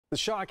The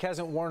shock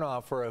hasn't worn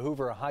off for a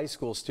Hoover High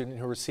School student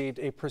who received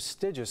a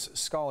prestigious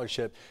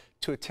scholarship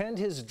to attend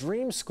his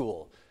dream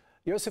school.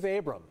 Yosief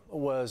Abraham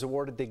was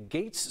awarded the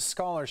Gates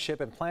Scholarship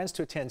and plans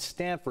to attend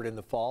Stanford in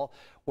the fall,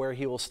 where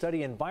he will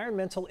study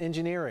environmental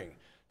engineering.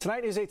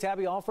 Tonight, News 8's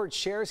Abby Alford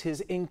shares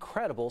his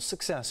incredible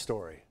success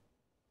story.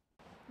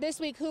 This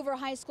week, Hoover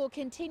High School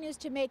continues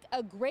to make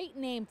a great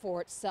name for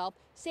itself.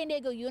 San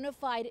Diego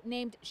Unified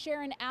named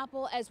Sharon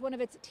Apple as one of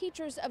its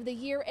Teachers of the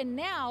Year, and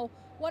now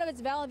one of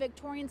its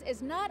valedictorians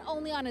is not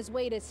only on his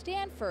way to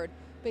Stanford,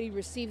 but he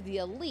received the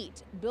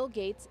elite Bill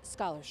Gates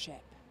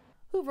Scholarship.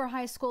 Hoover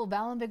High School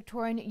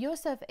valedictorian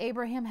Yosief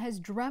Abraham has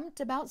dreamt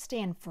about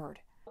Stanford.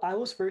 I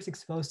was first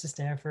exposed to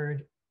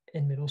Stanford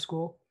in middle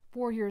school.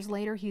 4 years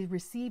later, he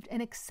received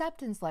an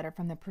acceptance letter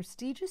from the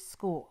prestigious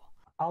school.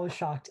 I was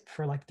shocked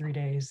for like 3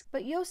 days.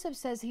 But Yosief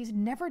says he's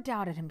never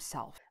doubted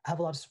himself. I have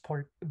a lot of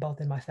support both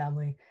in my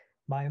family,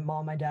 my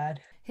mom, my dad.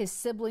 His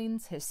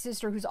siblings, his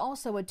sister, who's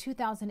also a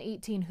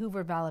 2018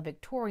 Hoover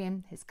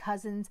valedictorian, his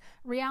cousins,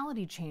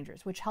 Reality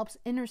Changers, which helps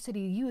inner city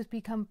youth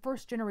become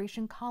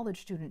first-generation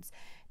college students,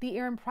 the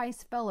Aaron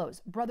Price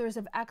Fellows, Brothers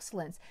of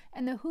Excellence,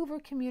 and the Hoover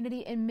community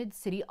in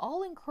Mid-City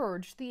all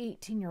encouraged the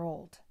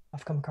 18-year-old.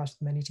 I've come across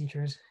many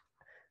teachers.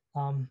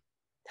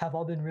 Have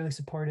all been really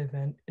supportive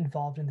and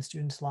involved in the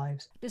students'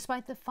 lives.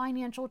 Despite the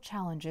financial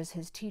challenges,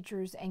 his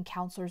teachers and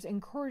counselors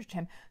encouraged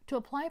him to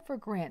apply for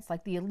grants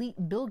like the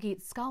elite Bill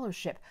Gates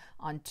Scholarship.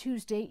 On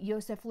Tuesday,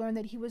 Yosief learned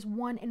that he was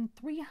one in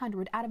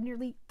 300 out of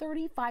nearly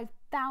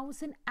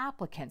 35,000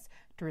 applicants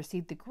to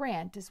receive the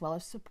grant, as well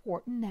as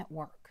support and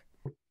network.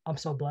 I'm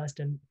so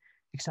blessed and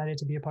excited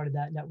to be a part of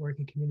that network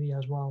and community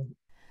as well.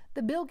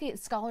 The Bill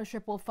Gates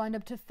Scholarship will fund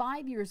up to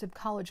 5 years of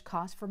college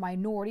costs for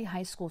minority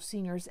high school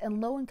seniors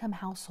and low-income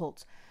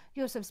households.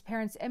 Yosief's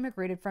parents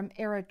immigrated from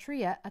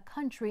Eritrea, a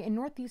country in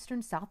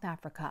northeastern South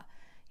Africa.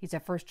 He's a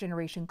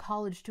first-generation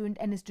college student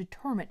and is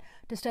determined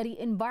to study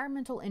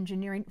environmental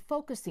engineering,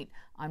 focusing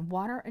on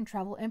water and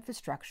travel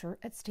infrastructure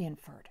at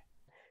Stanford.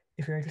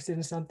 If you're interested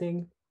in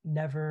something,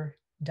 never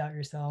doubt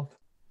yourself.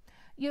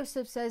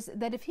 Yosief says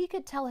that if he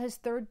could tell his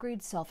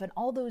third-grade self and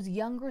all those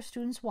younger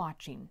students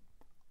watching,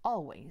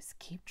 always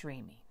keep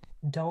dreaming.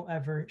 Don't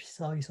ever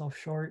sell yourself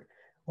short.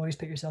 Always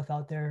put yourself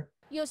out there.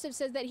 Yosief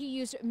says that he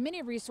used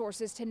many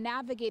resources to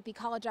navigate the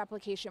college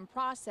application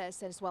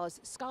process, as well as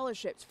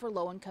scholarships for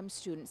low-income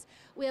students.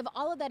 We have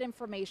all of that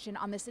information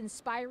on this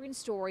inspiring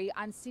story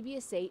on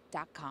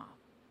CBS8.com.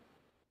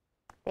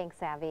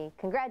 Thanks, Abby.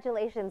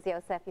 Congratulations,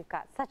 Yosief. You've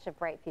got such a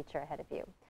bright future ahead of you.